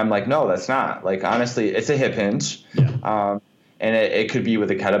deadlift. And I'm like, no, that's not. Like, honestly, it's a hip hinge. Yeah. And it could be with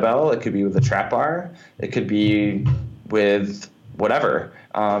a kettlebell, it could be with a trap bar, it could be with whatever.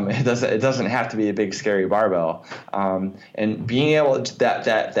 It doesn't have to be a big scary barbell. And being able to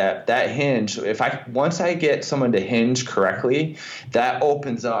that hinge, once I get someone to hinge correctly, that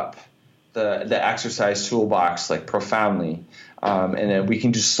opens up the exercise toolbox like profoundly. And then we can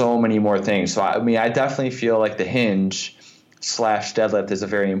do so many more things. So I definitely feel like the hinge / deadlift is a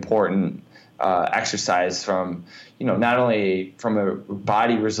very important exercise from, not only from a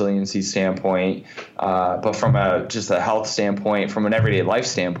body resiliency standpoint, but from just a health standpoint, from an everyday life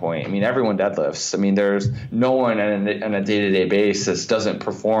standpoint. I mean, everyone deadlifts. I mean, there's no one on a day-to-day basis doesn't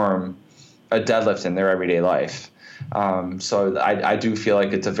perform a deadlift in their everyday life. So I do feel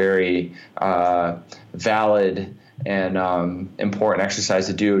like it's a very valid and important exercise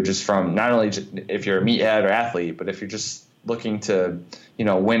to do, just from not only if you're a meathead or athlete, but if you're just looking to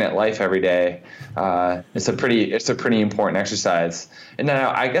win at life every day. It's a pretty important exercise. And then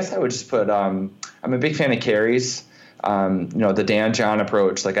I guess I would just put I'm a big fan of carries. The Dan John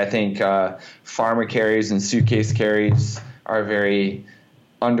approach. Like, I think farmer carries and suitcase carries are a very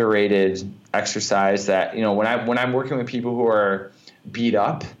underrated exercise that, when I'm working with people who are beat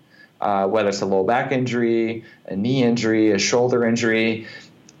up, whether it's a low back injury, a knee injury, a shoulder injury,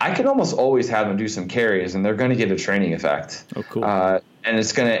 I can almost always have them do some carries, and they're going to get a training effect. Oh, cool. And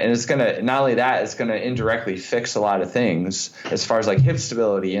it's gonna not only that, it's gonna indirectly fix a lot of things as far as like hip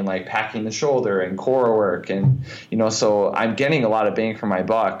stability and like packing the shoulder and core work, and so I'm getting a lot of bang for my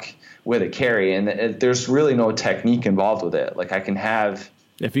buck with a carry, and there's really no technique involved with it. Like, I can have,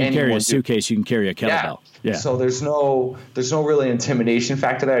 if you can carry a suitcase, you can carry a kettlebell. Yeah. So there's no really intimidation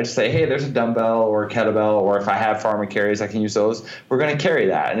factor there. I just say, hey, there's a dumbbell or a kettlebell, or if I have farmer carries, I can use those. We're going to carry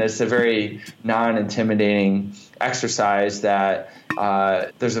that, and it's a very non-intimidating exercise that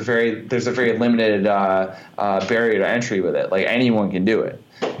there's a very limited barrier to entry with it. Like, anyone can do it.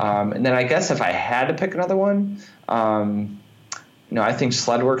 And then I guess if I had to pick another one, I think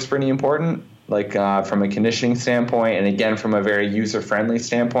sled work's pretty important. Like, from a conditioning standpoint, and again from a very user-friendly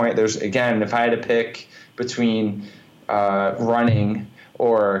standpoint. If I had to pick between running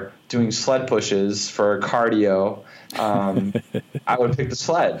or doing sled pushes for cardio, I would pick the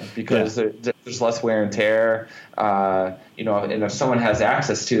sled, because there's less wear and tear. And if someone has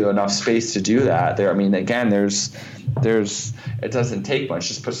access to enough space to do that, it doesn't take much.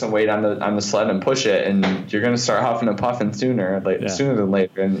 Just put some weight on the sled and push it, and you're going to start huffing and puffing sooner than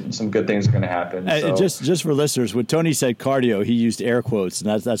later, and some good things are going to happen. So. Just for listeners, when Tony said cardio, he used air quotes,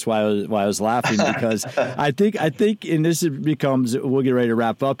 and that's why I was laughing, because I think, and this becomes, we'll get ready to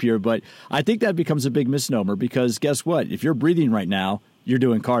wrap up here, but I think that becomes a big misnomer, because guess what? If you're breathing right now, you're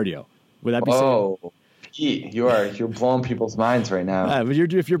doing cardio. Would that be safe? Pete, you're blowing people's minds right now. But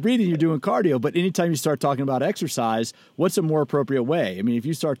if you're breathing, you're doing cardio. But anytime you start talking about exercise, what's a more appropriate way? I mean, if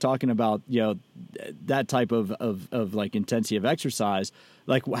you start talking about that type of like intensity of exercise,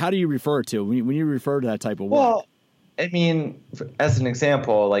 like, how do you refer to when you refer to that type of work? Well, I mean, as an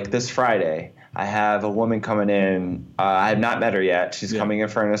example, like this Friday, I have a woman coming in. I have not met her yet. She's coming in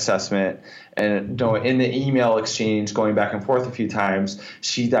for an assessment. And in the email exchange, going back and forth a few times,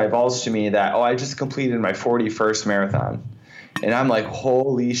 she divulged to me that, I just completed my 41st marathon. And I'm like,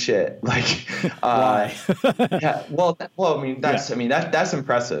 holy shit! Like, why? Yeah. Well, I mean, that's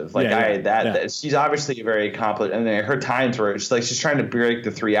impressive. Like, that she's obviously very accomplished, and her times were she's trying to break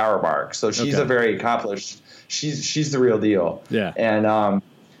the 3-hour mark. So she's a very accomplished. She's the real deal. Yeah. And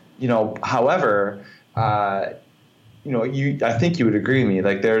however, I think you would agree with me.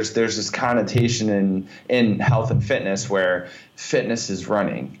 Like, there's this connotation in health and fitness where fitness is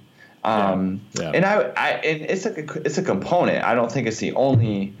running. And it's a component. I don't think it's the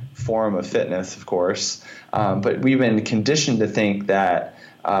only form of fitness, of course. But we've been conditioned to think that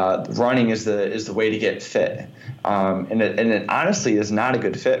running is the way to get fit. And it honestly is not a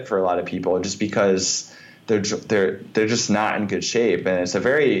good fit for a lot of people, just because they're just not in good shape, and it's a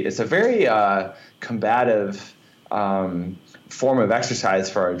very combative form of exercise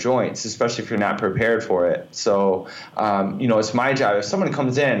for our joints, especially if you're not prepared for it. So, it's my job. If someone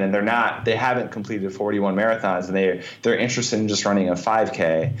comes in and they haven't completed 41 marathons and they're interested in just running a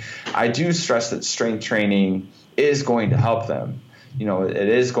 5K, I do stress that strength training is going to help them. It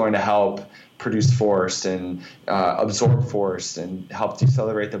is going to help produce force and absorb force and help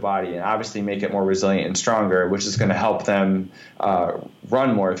decelerate the body and obviously make it more resilient and stronger, which is going to help them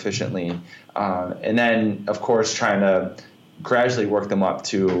run more efficiently. And then, of course, trying to gradually work them up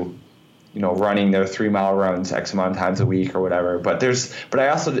to, running their 3-mile runs X amount of times a week or whatever. But I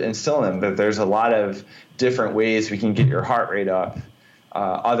also instill in them that there's a lot of different ways we can get your heart rate up,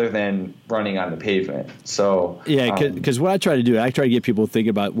 other than running on the pavement. So because what I try to do, I try to get people to think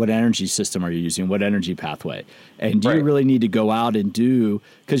about what energy system are you using, what energy pathway, and do you really need to go out and do?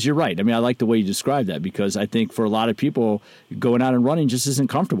 Because you're right. I mean, I like the way you describe that, because I think for a lot of people, going out and running just isn't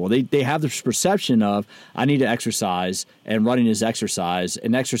comfortable. They have this perception of, I need to exercise, and running is exercise,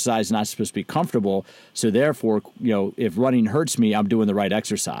 and exercise is not supposed to be comfortable. So therefore, if running hurts me, I'm doing the right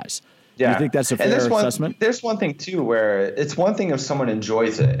exercise. Yeah. You think that's a fair assessment? There's one thing too, where it's one thing if someone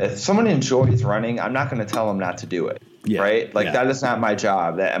enjoys it. If someone enjoys running, I'm not going to tell them not to do it. Yeah. Right? Like, that is not my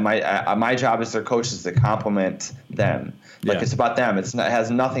job. My job as their coach is to compliment them. Like, it's about them. It has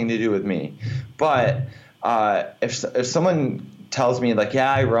nothing to do with me. But if someone tells me, like,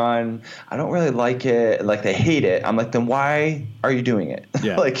 I run, I don't really like it, like, they hate it, I'm like, then why are you doing it?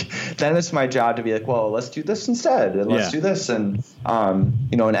 Yeah. Like, then it's my job to be like, well, let's do this instead, and let's do this, and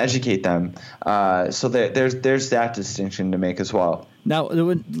and educate them. So there's that distinction to make as well. Now,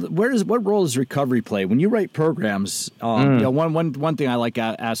 what role does recovery play when you write programs? One thing I like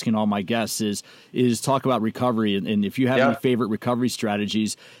asking all my guests is talk about recovery, and if you have any favorite recovery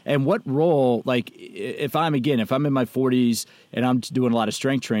strategies, and what role, like, if I'm in my 40s and I'm doing a lot of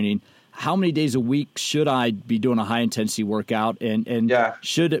strength training, how many days a week should I be doing a high intensity workout, and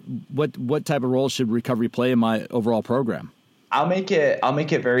what type of role should recovery play in my overall program? I'll make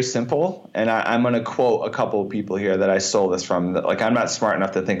it very simple, and I'm going to quote a couple of people here that I stole this from. Like, I'm not smart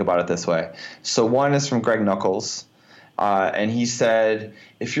enough to think about it this way. So one is from Greg Nuckols, and he said,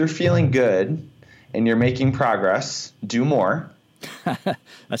 if you're feeling good and you're making progress, do more.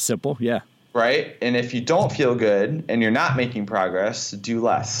 That's simple, yeah. Right? And if you don't feel good and you're not making progress, do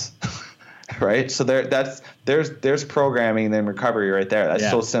less. Right? So there's programming and then recovery right there. That's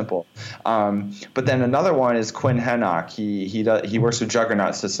so simple. But then another one is Quinn Hennock. He works with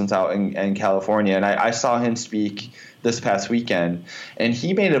Juggernaut Systems out in California, and I saw him speak this past weekend, and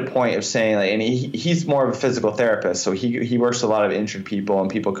he made a point of saying, like, and he's more of a physical therapist, so he works with a lot of injured people and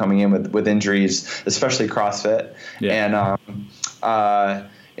people coming in with injuries, especially CrossFit.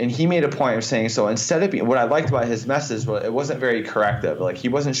 And he made a point of saying, so instead of being, what I liked about his message was it wasn't very corrective. Like, he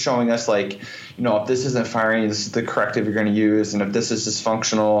wasn't showing us, like, if this isn't firing, this is the corrective you're going to use. And if this is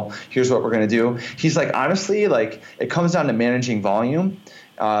dysfunctional, here's what we're going to do. He's like, honestly, like, it comes down to managing volume.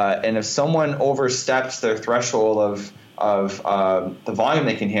 And if someone oversteps their threshold of the volume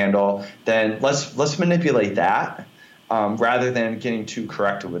they can handle, then let's manipulate that rather than getting too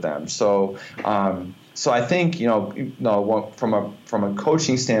corrective with them. So I think, from a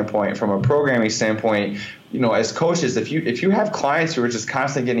coaching standpoint, from a programming standpoint, as coaches, if you have clients who are just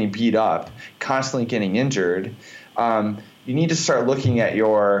constantly getting beat up, constantly getting injured, you need to start looking at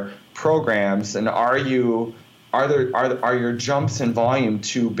your programs, and are your jumps in volume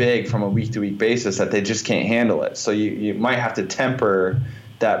too big from a week to week basis that they just can't handle it? So you might have to temper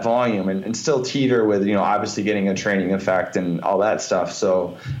that volume and still teeter with, obviously getting a training effect and all that stuff.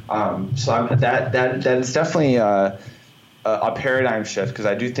 So that is definitely a paradigm shift, because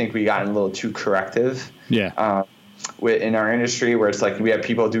I do think we gotten a little too corrective. Yeah. in our industry where it's like we have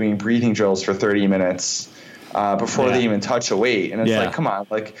people doing breathing drills for 30 minutes before they even touch a weight, and it's like, come on,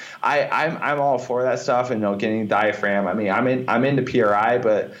 like I'm all for that stuff, and getting diaphragm. I mean, I'm into PRI,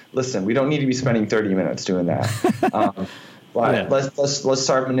 but listen, we don't need to be spending 30 minutes doing that. But let's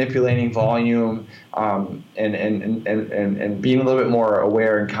start manipulating volume, and being a little bit more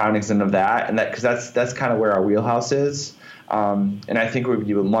aware and cognizant of that, and because that's kind of where our wheelhouse is. And I think we'd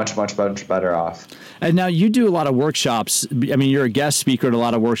be much better off. And now you do a lot of workshops. I mean, you're a guest speaker at a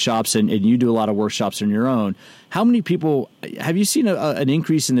lot of workshops, and you do a lot of workshops on your own. How many people have you seen an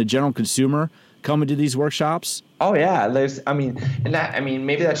increase in the general consumer coming to these workshops? Oh yeah,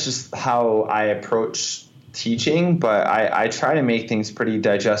 maybe that's just how I approach teaching, but I try to make things pretty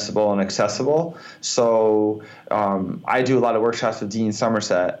digestible and accessible. So I do a lot of workshops with Dean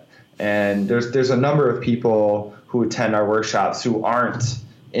Somerset, and there's a number of people who attend our workshops who aren't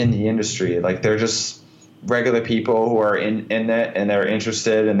in the industry. Like, they're just regular people who are in it, and they're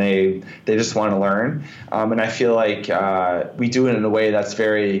interested, and they just want to learn. And I feel like we do it in a way that's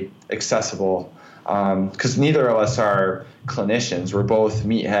very accessible, because neither of us are clinicians. We're both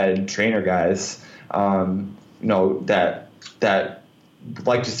meathead trainer guys, that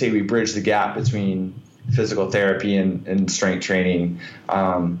like to say we bridge the gap between physical therapy and strength training.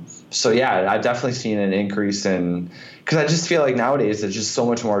 So yeah, I've definitely seen an increase because I just feel like nowadays it's just so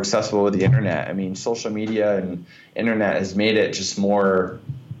much more accessible with the internet. I mean, social media and internet has made it just more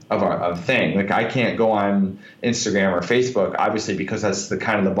of a thing. Like, I can't go on Instagram or Facebook, obviously, because that's the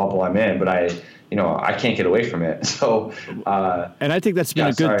kind of the bubble I'm in, but I can't get away from it. So, and I think that's been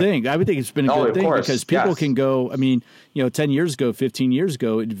a good thing. I would think it's been a good thing because people can go, 10 years ago, 15 years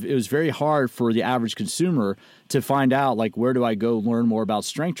ago, it was very hard for the average consumer to find out, like, where do I go learn more about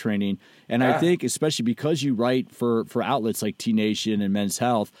strength training? And I think, especially because you write for outlets like T Nation and Men's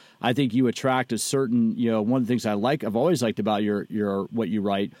Health, I think you attract a certain, one of the things I've always liked about your what you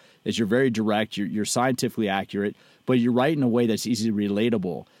write is you're very direct, you're scientifically accurate, but you write in a way that's easily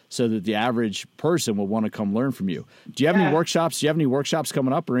relatable, so that the average person will want to come learn from you. Do you have any workshops? Do you have any workshops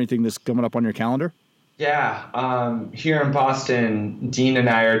coming up, or anything that's coming up on your calendar? Yeah. Here in Boston, Dean and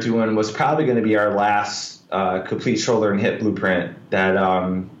I are doing what's probably going to be our last complete shoulder and hip blueprint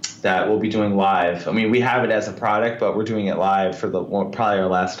that we'll be doing live. I mean, we have it as a product, but we're doing it live for probably our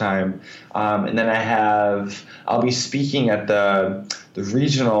last time. And then I'll be speaking at the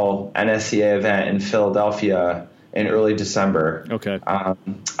regional NSCA event in Philadelphia in early December. Okay.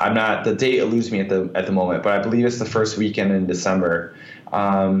 The date eludes me at the moment, but I believe it's the first weekend in December.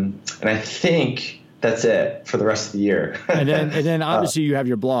 And I think that's it for the rest of the year. and then obviously you have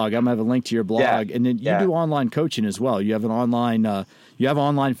your blog. I'm gonna have a link to your blog, and then you do online coaching as well. You have an online,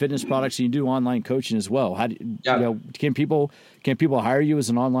 online fitness products, and you do online coaching as well. How do can people hire you as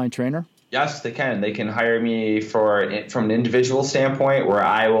an online trainer? Yes, they can. They can hire me from an individual standpoint, where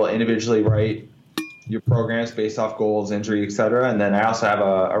I will individually write your programs based off goals, injury, et cetera. And then I also have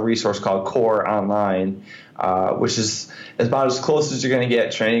a resource called Core Online, which is about as close as you're going to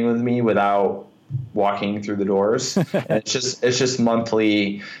get training with me without walking through the doors. And it's just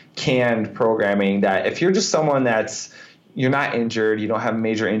monthly canned programming that if you're just someone you're not injured, you don't have a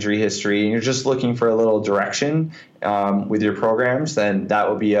major injury history, and you're just looking for a little direction with your programs, then that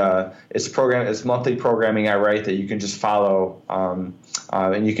will be it's monthly programming I write that you can just follow,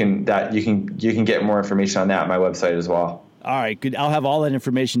 and you can get more information on that on my website as well. All right, good. I'll have all that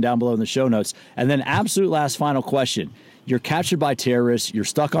information down below in the show notes. And then absolute last final question. You're captured by terrorists, you're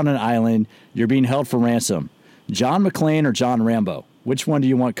stuck on an island, you're being held for ransom. John McClane or John Rambo? Which one do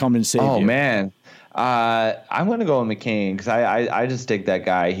you want coming to save you? Oh man. I'm going to go with McCain because I just dig that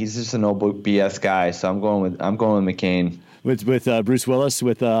guy. He's just a no BS guy, so I'm going with McCain. With Bruce Willis.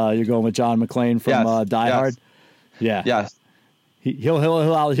 You're going with John McClane from Die Hard. Yeah. Yes. He'll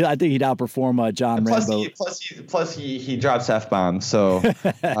I think he'd outperform John Rambo. Plus he drops F-bombs, so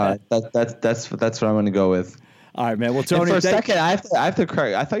that's what I'm going to go with. All right, man. Well, Tony, and for a second, I have to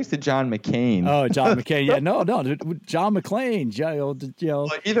correct. I thought you said John McCain. Oh, John McCain. Yeah, no, John McClane. Well,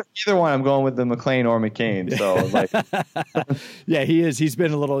 either one, I'm going with the McClane or McCain. So, yeah, he is. He's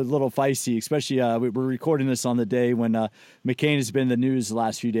been a little feisty, especially we're recording this on the day when McCain has been in the news the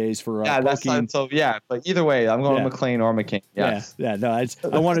last few days for that's fine. So but either way, I'm going with McClane or McCain. Yes. Yeah. No,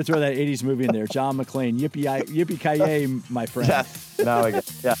 I wanted to throw that '80s movie in there. John McClane. Yippee-ki-yay, my friend. Yes. Now I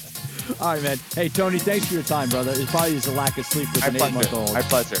get. Yeah. All right, man. Hey, Tony, thanks for your time, brother. It probably is a lack of sleep with an 8-month-old. My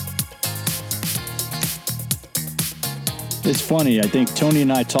pleasure. It's funny. I think Tony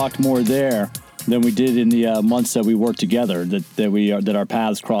and I talked more there than we did in the months that we worked together, that our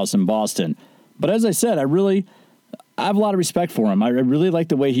paths crossed in Boston. But as I said, I have a lot of respect for him. I really like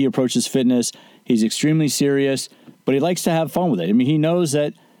the way he approaches fitness. He's extremely serious, but he likes to have fun with it. I mean, he knows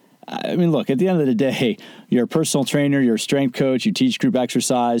that, look, at the end of the day, you're a personal trainer, you're a strength coach, you teach group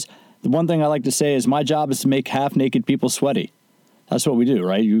exercise. The one thing I like to say is my job is to make half-naked people sweaty. That's what we do,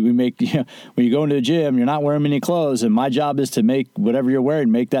 right? We make, when you go into the gym, you're not wearing any clothes, and my job is to make whatever you're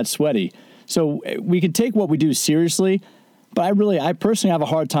wearing, make that sweaty. So we can take what we do seriously, but I personally have a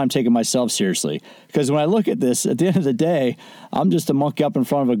hard time taking myself seriously, because when I look at this, at the end of the day, I'm just a monkey up in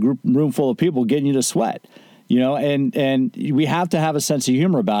front of a room full of people getting you to sweat, and we have to have a sense of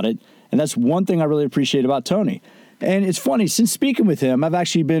humor about it. And that's one thing I really appreciate about Tony. And it's funny, since speaking with him, I've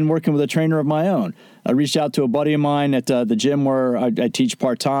actually been working with a trainer of my own. I reached out to a buddy of mine at the gym where I teach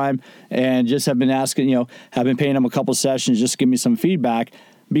part-time, and just have been asking, have been paying him a couple sessions just to give me some feedback,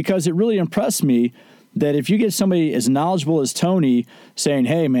 because it really impressed me that if you get somebody as knowledgeable as Tony saying,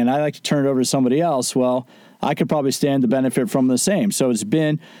 hey, man, I like to turn it over to somebody else, well, I could probably stand to benefit from the same. So it's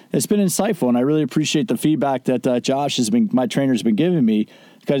been insightful, and I really appreciate the feedback that my trainer's been giving me,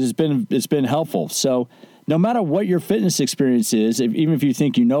 because it's been helpful. So no matter what your fitness experience is, even if you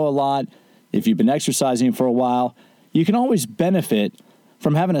think you know a lot, if you've been exercising for a while, you can always benefit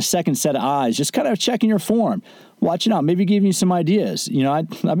from having a second set of eyes, just kind of checking your form, watching out, maybe giving you some ideas.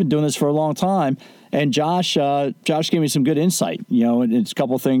 I've been doing this for a long time, and Josh gave me some good insight, and it's a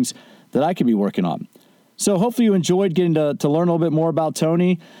couple of things that I could be working on. So hopefully you enjoyed getting to learn a little bit more about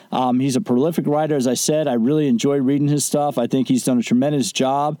Tony. He's a prolific writer, as I said. I really enjoy reading his stuff. I think he's done a tremendous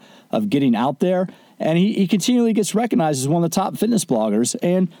job of getting out there, and he continually gets recognized as one of the top fitness bloggers,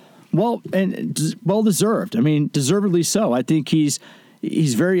 and well deserved. Deservedly so. I think he's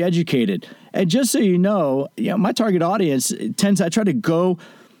very educated. And just so you know, my target audience I try to go,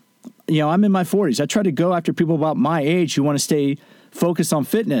 I'm in my 40s. I try to go after people about my age who want to stay focused on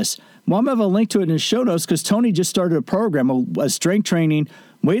fitness. Well, I'm going to have a link to it in his show notes, because Tony just started a program, a strength training,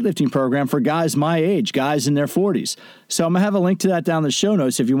 weightlifting program for guys my age, guys in their 40s. So I'm going to have a link to that down in the show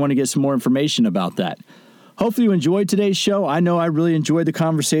notes if you want to get some more information about that. Hopefully you enjoyed today's show. I know I really enjoyed the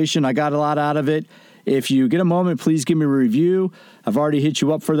conversation. I got a lot out of it. If you get a moment, please give me a review. I've already hit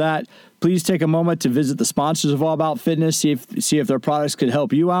you up for that. Please take a moment to visit the sponsors of All About Fitness, see if their products could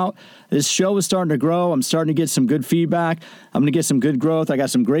help you out. This show is starting to grow. I'm starting to get some good feedback. I'm going to get some good growth. I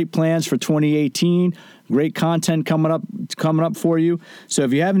got some great plans for 2018. Great content coming up for you. So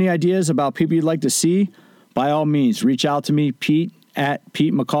if you have any ideas about people you'd like to see, by all means, reach out to me, Pete at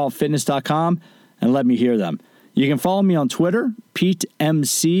PeteMcCallFitness.com, and let me hear them. You can follow me on Twitter,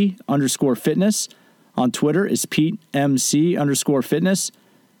 PeteMC_fitness. On Twitter, it's PeteMC_fitness.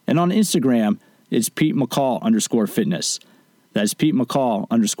 And on Instagram, it's PeteMcCall_fitness. That's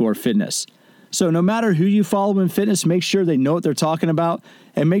PeteMcCall_fitness. So no matter who you follow in fitness, make sure they know what they're talking about,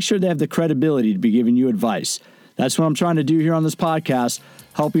 and make sure they have the credibility to be giving you advice. That's what I'm trying to do here on this podcast,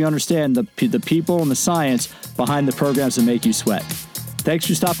 help you understand the people and the science behind the programs that make you sweat. Thanks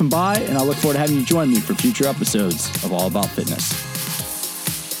for stopping by, and I look forward to having you join me for future episodes of All About Fitness.